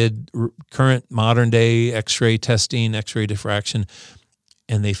they did current modern-day X-ray testing, X-ray diffraction,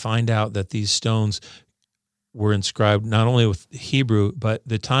 and they find out that these stones were inscribed not only with Hebrew, but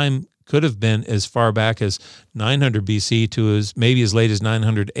the time could have been as far back as 900 BC to maybe as late as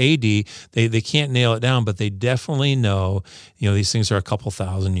 900 AD. They can't nail it down, but they definitely know, these things are a couple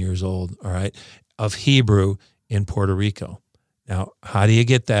thousand years old, all right, of Hebrew in Puerto Rico. Now, how do you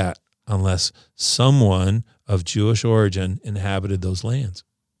get that unless someone of Jewish origin inhabited those lands?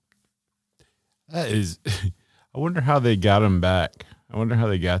 That is, I wonder how they got them back. I wonder how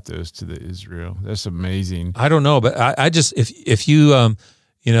they got those to the Israel. That's amazing. I don't know, but I just, if you,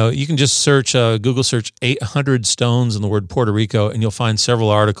 you can just search, Google search 800 stones in the word Puerto Rico, and you'll find several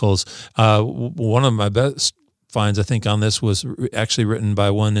articles. One of my best finds, I think, on this was actually written by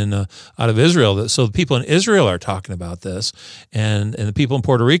one out of Israel. So the people in Israel are talking about this, and the people in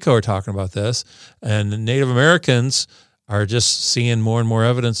Puerto Rico are talking about this, and the Native Americans are just seeing more and more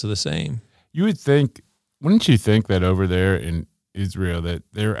evidence of the same. You would think, wouldn't you think that over there in Israel that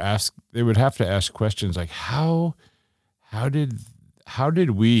they would have to ask questions like how did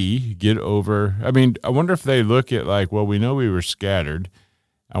we get over? I mean, I wonder if they look at like, well, we know we were scattered.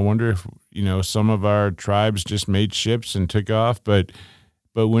 I wonder if, some of our tribes just made ships and took off. But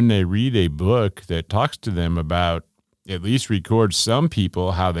when they read a book that talks to them about, at least records some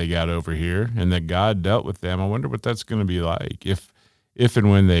people, how they got over here and that God dealt with them, I wonder what that's going to be like if and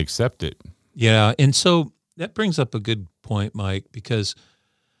when they accept it. Yeah. And so that brings up a good point, Mike, because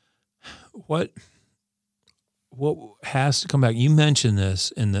what has to come back? You mentioned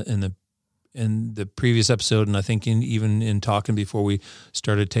this in the previous episode, and I think even in talking before we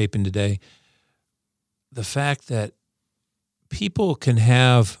started taping today, the fact that people can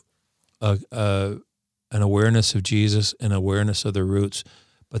have an awareness of Jesus and awareness of their roots,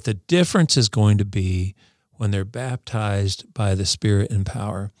 but the difference is going to be when they're baptized by the Spirit and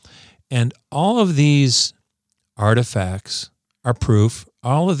power. And all of these artifacts are proof.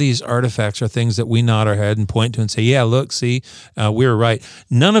 All of these artifacts are things that we nod our head and point to and say, yeah, look, see, we were right.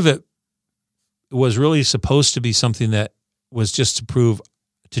 None of it was really supposed to be something that was just to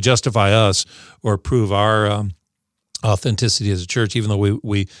justify us or prove our authenticity as a church, even though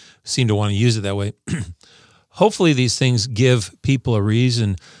we seem to want to use it that way. Hopefully these things give people a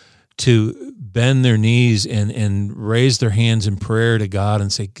reason to bend their knees and raise their hands in prayer to God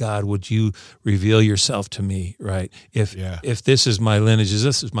and say, God, would you reveal yourself to me, right? If this is my lineage,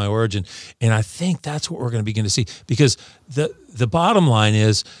 this is my origin. And I think that's what we're going to begin to see, because the bottom line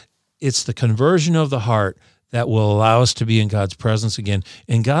is it's the conversion of the heart that will allow us to be in God's presence again.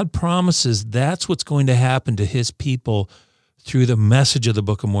 And God promises that's what's going to happen to his people through the message of the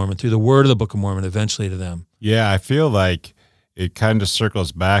Book of Mormon, through the word of the Book of Mormon, eventually to them. Yeah, I feel like it kind of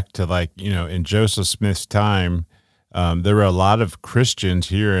circles back to, like, in Joseph Smith's time, there were a lot of Christians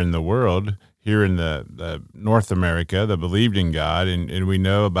here in the world, here in the North America, that believed in God, and we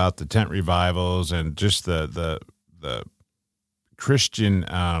know about the tent revivals and just the Christian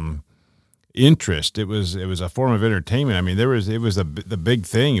interest. It was a form of entertainment. I mean, it was the big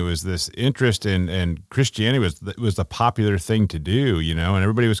thing. It was this interest in Christianity was the popular thing to do, and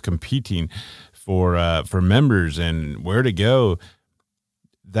everybody was competing for members and where to go.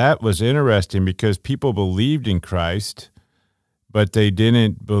 That was interesting because people believed in Christ, but they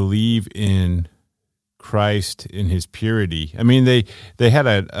didn't believe in Christ in his purity. I mean, they had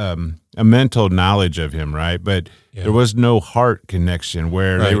a mental knowledge of him, right? But there was no heart connection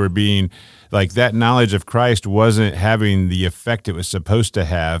where they were being, like, that knowledge of Christ wasn't having the effect it was supposed to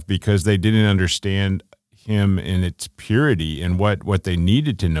have because they didn't understand him in its purity and what they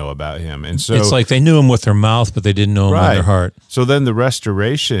needed to know about him. And so it's like they knew him with their mouth, but they didn't know him in their heart. So then the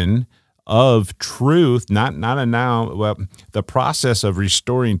restoration of truth, the process of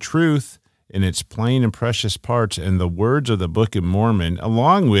restoring truth in its plain and precious parts and the words of the Book of Mormon,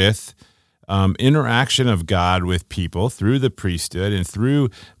 along with interaction of God with people through the priesthood and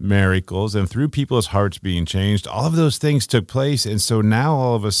through miracles and through people's hearts being changed, all of those things took place. And so now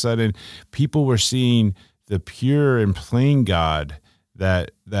all of a sudden people were seeing the pure and plain God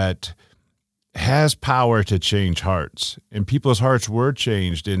that has power to change hearts, and people's hearts were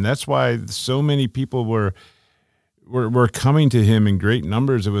changed. And that's why so many people were coming to him in great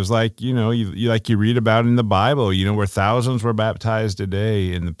numbers. It was like, like you read about in the Bible, where thousands were baptized a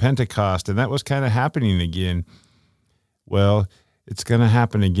day in the Pentecost, and that was kind of happening again. Well, it's going to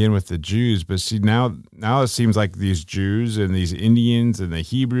happen again with the Jews. But see, now it seems like these Jews and these Indians and the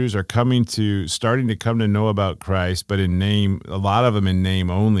Hebrews are starting to come to know about Christ, but in name, a lot of them in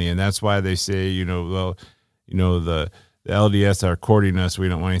name only. And that's why they say, the LDS are courting us. We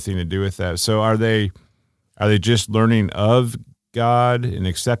don't want anything to do with that. So are they just learning of God and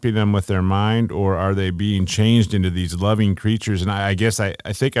accepting them with their mind, or are they being changed into these loving creatures? And I guess I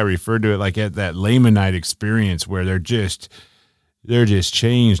think I referred to it like at that Lamanite experience where they're just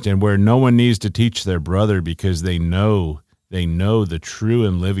changed, and where no one needs to teach their brother because they know the true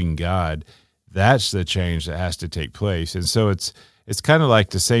and living God. That's the change that has to take place. And so it's kind of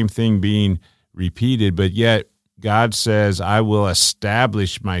like the same thing being repeated, but yet God says, I will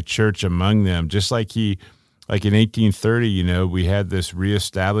establish my church among them, just like in 1830, we had this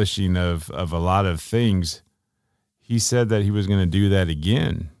reestablishing of a lot of things. He said that he was going to do that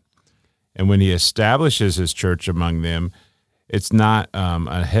again. And when he establishes his church among them, it's not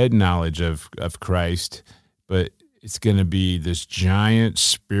a head knowledge of Christ, but it's going to be this giant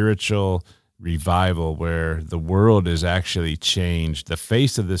spiritual revival where the world is actually changed. The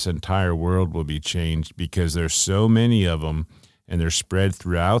face of this entire world will be changed because there's so many of them, and they're spread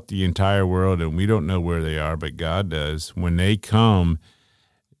throughout the entire world, and we don't know where they are, but God does. When they come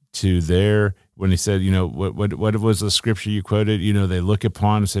to when he said, what was the scripture you quoted? They look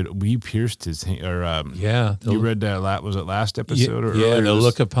upon and said, we pierced his hand. Or you read that, was it last episode? They'll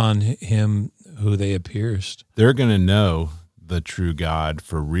look upon him who they have pierced. They're going to know the true God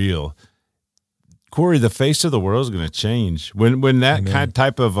for real. Corey, the face of the world is going to change. When that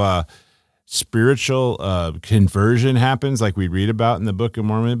type of spiritual conversion happens, like we read about in the Book of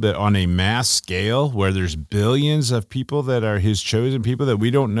Mormon, but on a mass scale where there's billions of people that are his chosen people that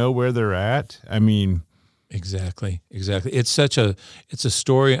we don't know where they're at. I mean, exactly. It's a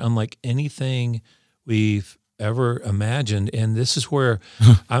story unlike anything we've ever imagined, and this is where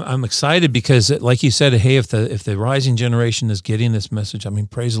I'm excited because, like you said, hey, if the rising generation is getting this message, I mean,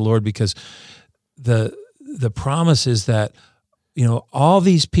 praise the Lord, because the promise is that all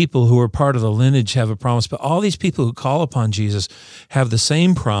these people who are part of the lineage have a promise, but all these people who call upon Jesus have the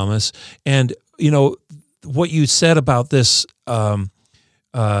same promise. And, what you said about this,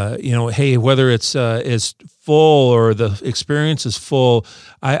 hey, whether it's full or the experience is full,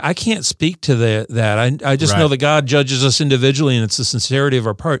 I can't speak to that. I just know that God judges us individually, and it's the sincerity of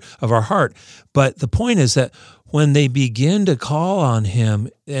our heart. But the point is that when they begin to call on him,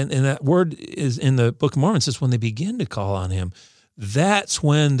 and that word is in the Book of Mormon, it says when they begin to call on him, that's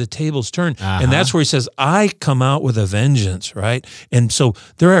when the tables turn. And that's where he says, I come out with a vengeance, right? And so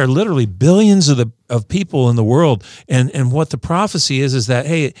there are literally billions of people in the world. And what the prophecy is that,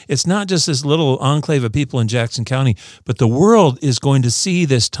 hey, it's not just this little enclave of people in Jackson County, but the world is going to see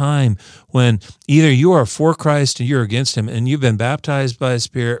this time when either you are for Christ and you're against him, and you've been baptized by the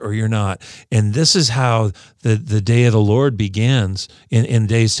Spirit, or you're not. And this is how the day of the Lord begins in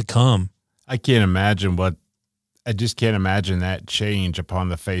days to come. I just can't imagine that change upon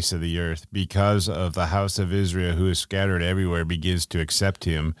the face of the earth because of the house of Israel, who is scattered everywhere, begins to accept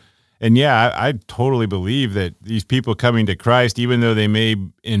him. And yeah, I totally believe that these people coming to Christ, even though they may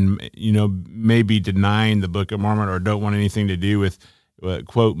be denying the Book of Mormon or don't want anything to do with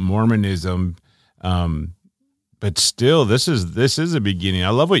quote Mormonism, but still, this is a beginning. I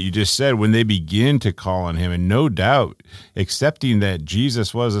love what you just said. When they begin to call on him, and no doubt, accepting that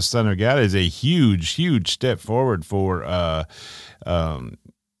Jesus was the Son of God is a huge, huge step forward for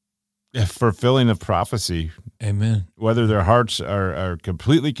fulfilling of prophecy. Amen. Whether their hearts are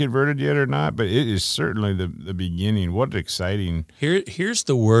completely converted yet or not, but it is certainly the beginning. What exciting! Here's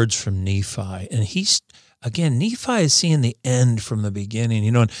the words from Nephi, and Again, Nephi is seeing the end from the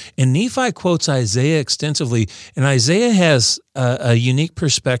beginning, and Nephi quotes Isaiah extensively, and Isaiah has a unique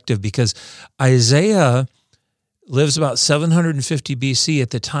perspective because Isaiah lives about 750 BC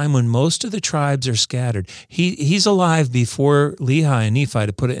at the time when most of the tribes are scattered. He's alive before Lehi and Nephi,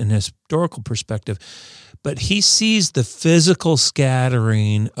 to put it in historical perspective, but he sees the physical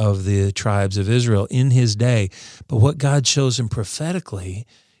scattering of the tribes of Israel in his day. But what God shows him prophetically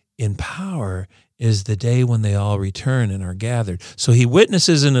in power is the day when they all return and are gathered. So he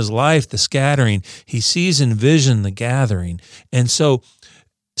witnesses in his life the scattering. He sees in vision the gathering. And so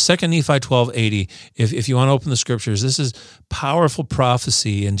 2 Nephi 12:80, if you want to open the scriptures, this is powerful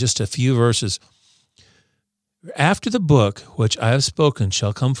prophecy in just a few verses. After the book which I have spoken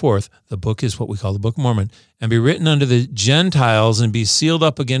shall come forth, the book is what we call the Book of Mormon, and be written unto the Gentiles, and be sealed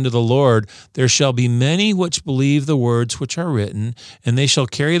up again to the Lord, there shall be many which believe the words which are written, and they shall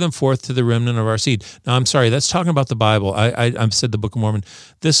carry them forth to the remnant of our seed. Now, I'm sorry, that's talking about the Bible. I said the Book of Mormon.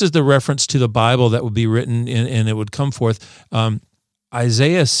 This is the reference to the Bible that would be written, and it would come forth.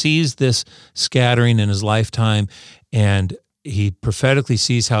 Isaiah sees this scattering in his lifetime, and he prophetically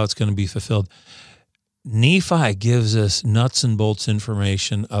sees how it's going to be fulfilled. Nephi gives us nuts and bolts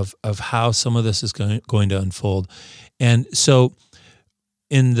information of how some of this is going to unfold. And so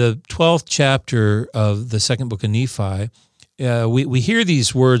in the 12th chapter of the second book of Nephi, we hear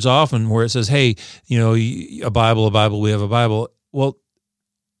these words often where it says, hey, a Bible, we have a Bible. Well,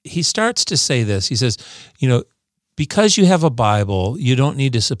 he starts to say this. He says, because you have a Bible, you don't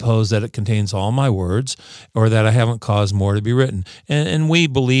need to suppose that it contains all my words or that I haven't caused more to be written. And we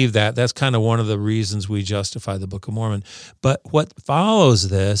believe that. That's kind of one of the reasons we justify the Book of Mormon. But what follows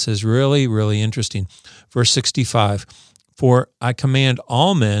this is really, really interesting. Verse 65, for I command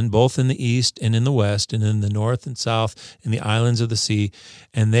all men, both in the east and in the west, and in the north and south, in the islands of the sea,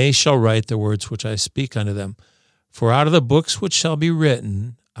 and they shall write the words which I speak unto them. For out of the books which shall be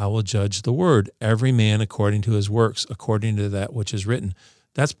written, I will judge the word, every man according to his works, according to that which is written.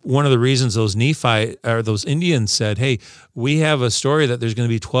 That's one of the reasons those those Indians said, hey, we have a story that there's going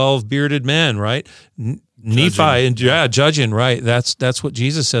to be 12 bearded men, right? Nephi and judging, right? That's what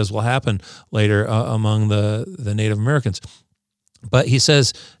Jesus says will happen later among the Native Americans. But he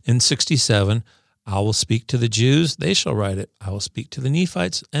says in 67, I will speak to the Jews, they shall write it. I will speak to the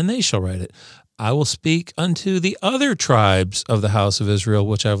Nephites, and they shall write it. I will speak unto the other tribes of the house of Israel,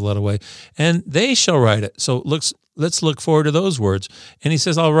 which I have led away, and they shall write it. So let's look forward to those words. And he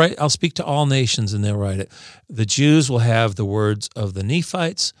says, I'll speak to all nations, and they'll write it. The Jews will have the words of the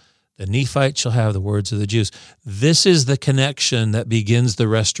Nephites. The Nephites shall have the words of the Jews. This is the connection that begins the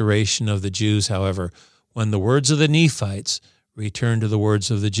restoration of the Jews, however, when the words of the Nephites return to the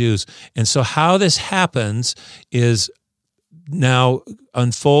words of the Jews. And so how this happens is now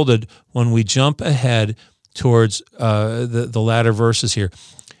unfolded when we jump ahead towards the latter verses here.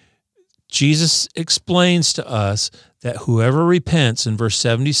 Jesus explains to us that whoever repents in verse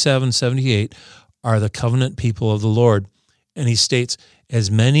 77, 78 are the covenant people of the Lord. And he states, as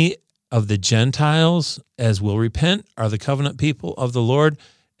many of the Gentiles as will repent are the covenant people of the Lord.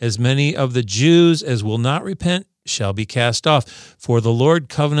 As many of the Jews as will not repent shall be cast off. For the Lord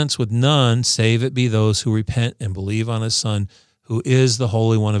covenants with none, save it be those who repent and believe on his Son, who is the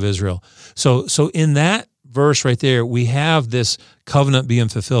Holy One of Israel. So in that verse right there, we have this covenant being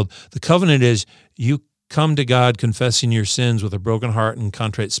fulfilled. The covenant is you come to God confessing your sins with a broken heart and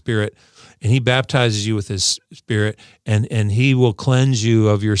contrite spirit, and he baptizes you with his Spirit, and he will cleanse you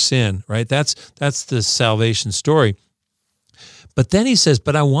of your sin, right? That's the salvation story. But then he says,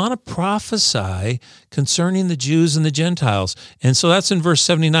 but I want to prophesy concerning the Jews and the Gentiles. And so that's in verse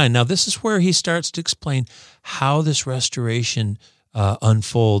 79. Now, this is where he starts to explain how this restoration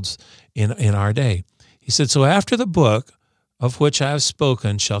unfolds in our day. He said, so after the book of which I have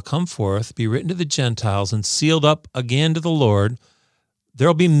spoken shall come forth, be written to the Gentiles and sealed up again to the Lord, there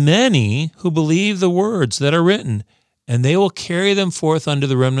will be many who believe the words that are written, and they will carry them forth unto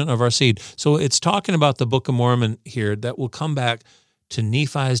the remnant of our seed. So it's talking about the Book of Mormon here that will come back to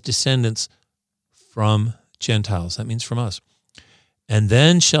Nephi's descendants from Gentiles. That means from us. And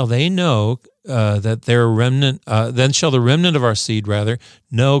then shall they know that their remnant, then shall the remnant of our seed,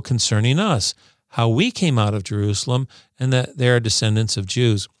 know concerning us, how we came out of Jerusalem, and that they are descendants of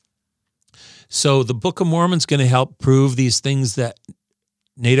Jews. So the Book of Mormon is going to help prove these things that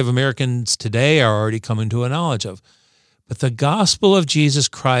Native Americans today are already coming to a knowledge of. But the gospel of Jesus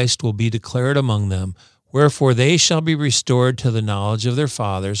Christ will be declared among them, wherefore they shall be restored to the knowledge of their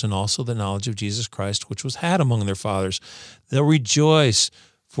fathers, and also the knowledge of Jesus Christ, which was had among their fathers. They'll rejoice,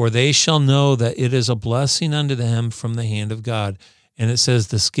 for they shall know that it is a blessing unto them from the hand of God. And it says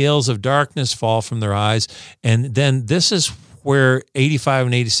the scales of darkness fall from their eyes. And then this is where 85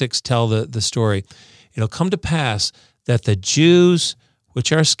 and 86 tell the story. It'll come to pass that the Jews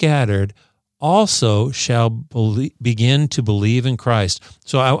which are scattered also shall begin to believe in Christ.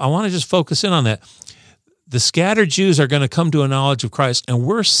 So I want to just focus in on that. The scattered Jews are going to come to a knowledge of Christ, and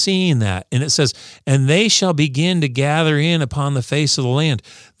we're seeing that. And it says, and they shall begin to gather in upon the face of the land.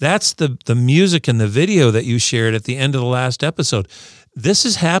 That's the music and the video that you shared at the end of the last episode. This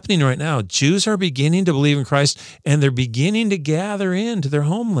is happening right now. Jews are beginning to believe in Christ, and they're beginning to gather into their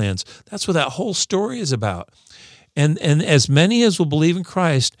homelands. That's what that whole story is about. And as many as will believe in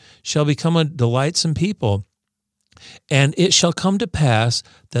Christ shall become a delightsome people. And it shall come to pass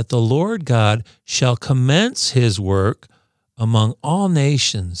that the Lord God shall commence his work among all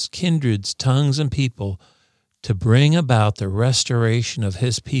nations, kindreds, tongues, and people, to bring about the restoration of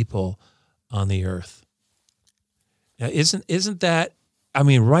his people on the earth. Now, isn't that,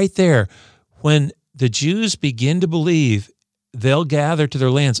 right there, when the Jews begin to believe, they'll gather to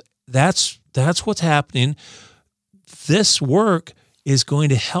their lands. That's what's happening. This work is going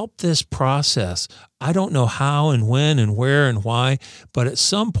to help this process. I don't know how and when and where and why, but at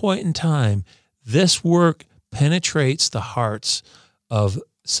some point in time, this work penetrates the hearts of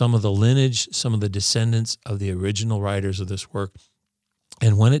some of the lineage, some of the descendants of the original writers of this work.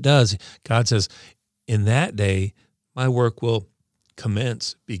 And when it does, God says, in that day, my work will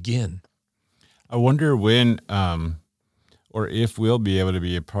begin. I wonder when or if we'll be able to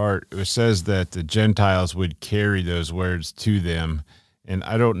be a part. It says that the Gentiles would carry those words to them. And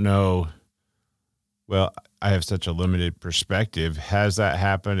I don't know, well, I have such a limited perspective. Has that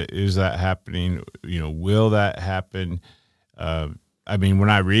happened? Is that happening? Will that happen? When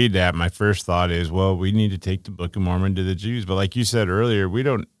I read that, my first thought is, well, we need to take the Book of Mormon to the Jews. But like you said earlier, we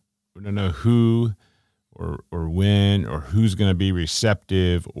don't know who or when or who's going to be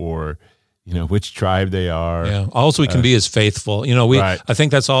receptive or which tribe they are. Yeah. Also, we can be as faithful. Right. I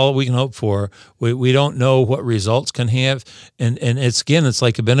think that's all we can hope for. We don't know what results can have. And it's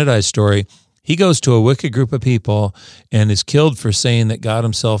like a Abinadi story. He goes to a wicked group of people and is killed for saying that God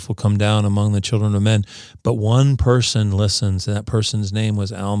himself will come down among the children of men. But one person listens, and that person's name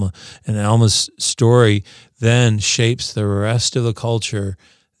was Alma. And Alma's story then shapes the rest of the culture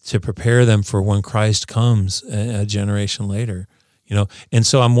to prepare them for when Christ comes a generation later. And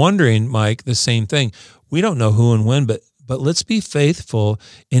so I'm wondering, Mike, the same thing. We don't know who and when, but let's be faithful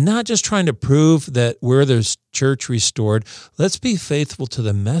in not just trying to prove that we're the church restored. Let's be faithful to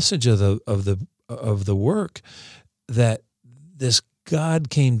the message of the work that this God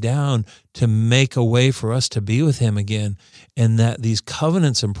came down to make a way for us to be with him again, and that these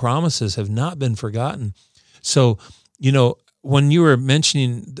covenants and promises have not been forgotten. So, when you were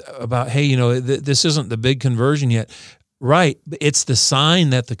mentioning about, hey, this isn't the big conversion yet. Right. It's the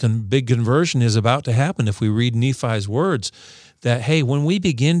sign that the big conversion is about to happen. If we read Nephi's words that, hey, when we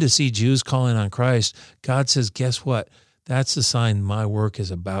begin to see Jews calling on Christ, God says, guess what? That's the sign my work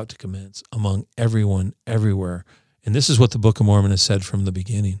is about to commence among everyone, everywhere. And this is what the Book of Mormon has said from the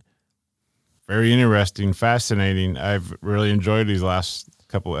beginning. Very interesting, fascinating. I've really enjoyed these last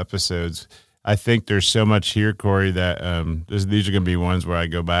couple episodes. I think there's so much here, Corey, that these are going to be ones where I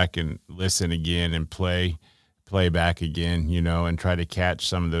go back and listen again and play back again, and try to catch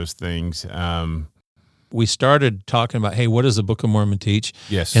some of those things. we started talking about, hey, what does the Book of Mormon teach?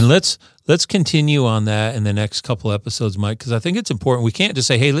 Yes. And let's continue on that in the next couple episodes, Mike, because I think it's important. We can't just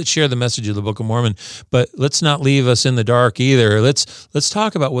say, hey, let's share the message of the Book of Mormon, but let's not leave us in the dark either. Let's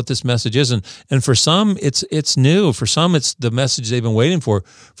talk about what this message is. And for some, it's new. For some, it's the message they've been waiting for.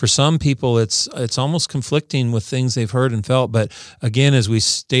 For some people, it's almost conflicting with things they've heard and felt. But again, as we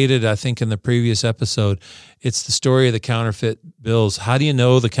stated, I think in the previous episode, it's the story of the counterfeit bills. How do you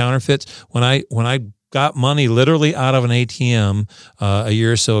know the counterfeits? When I got money literally out of an ATM a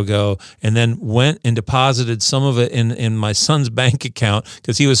year or so ago, and then went and deposited some of it in my son's bank account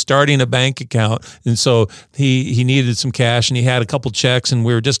because he was starting a bank account, and so he needed some cash, and he had a couple checks, and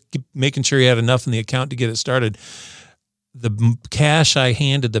we were just making sure he had enough in the account to get it started. The cash I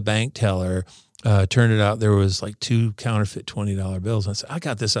handed the bank teller, turned it out there was like 2 counterfeit $20 bills. And I said, I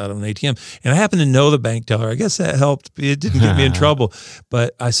got this out of an ATM. And I happened to know the bank teller. I guess that helped. It didn't get me in trouble.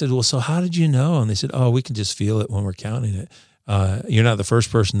 But I said, well, so how did you know? And they said, oh, we can just feel it when we're counting it. You're not the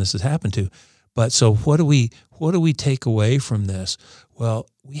first person this has happened to. But so what do we take away from this? Well,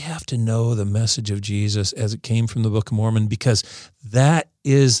 we have to know the message of Jesus as it came from the Book of Mormon, because that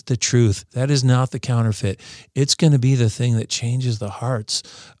is the truth. That is not the counterfeit. It's going to be the thing that changes the hearts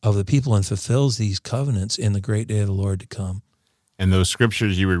of the people and fulfills these covenants in the great day of the Lord to come. And those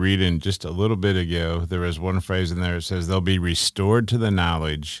scriptures you were reading just a little bit ago, there was one phrase in there that says they'll be restored to the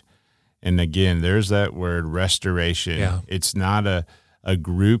knowledge. And again, there's that word restoration. Yeah. It's not a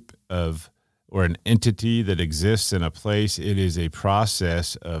group of or an entity that exists in a place. It is a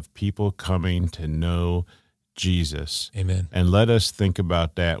process of people coming to know Jesus. Amen. And let us think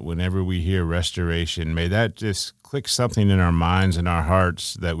about that whenever we hear restoration. May that just click something in our minds and our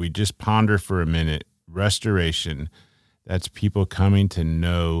hearts that we just ponder for a minute. Restoration, that's people coming to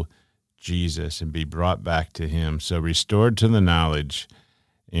know Jesus and be brought back to him. So restored to the knowledge.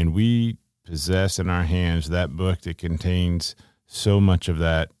 And we possess in our hands that book that contains so much of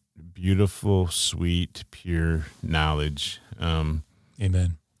that beautiful, sweet, pure knowledge.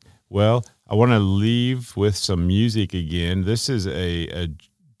 Amen. Well, I want to leave with some music again. This is a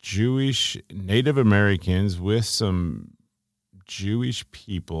Jewish Native Americans with some Jewish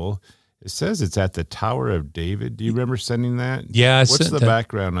people. It says it's at the Tower of David. Do you remember sending that? Yeah. What's the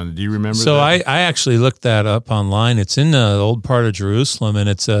background on it? Do you remember so that? I actually looked that up online. It's in the old part of Jerusalem, and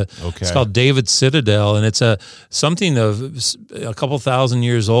it's called David's Citadel, and it's something of a couple thousand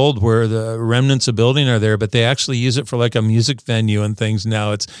years old where the remnants of building are there, but they actually use it for like a music venue and things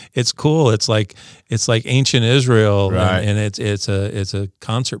now. It's cool. It's like ancient Israel, right. and it's a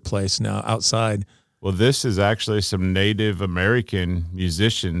concert place now outside. Well, this is actually some Native American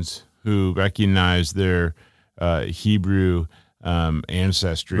musicians who recognize their Hebrew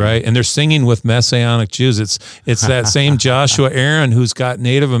ancestry. Right, and they're singing with Messianic Jews. It's that same Joshua Aaron who's got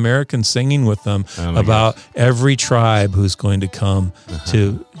Native Americans singing with them about every tribe who's going to come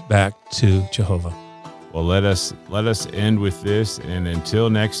back to Jehovah. Well, let us end with this, and until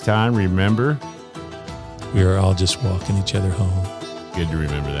next time, remember, we are all just walking each other home. Good to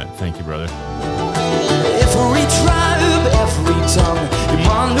remember that. Thank you, brother. Every tribe, every tongue,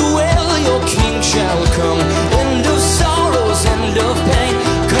 Emmanuel, your king shall come. End of sorrows, end of pain.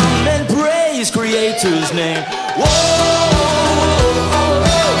 Come and praise Creator's name. Whoa.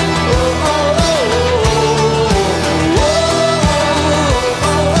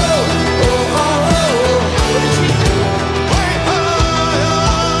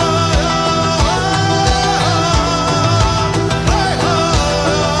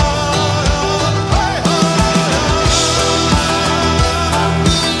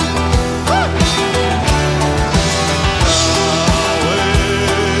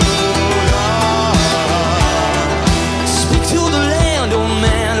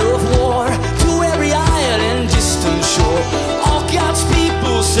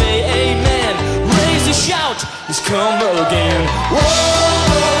 Come again. We're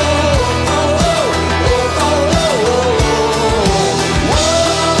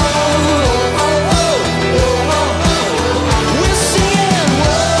singing.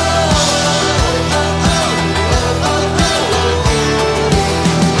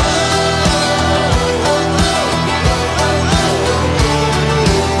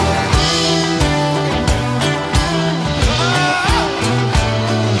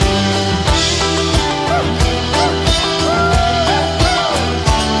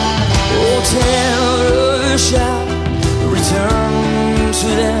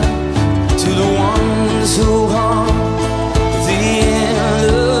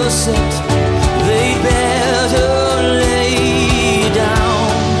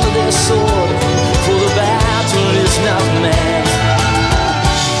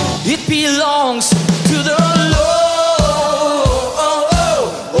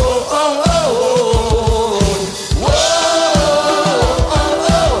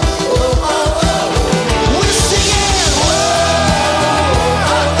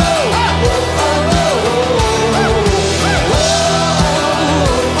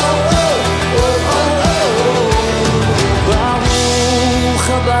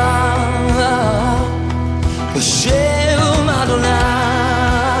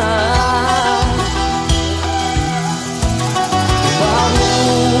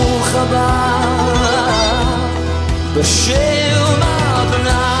 share.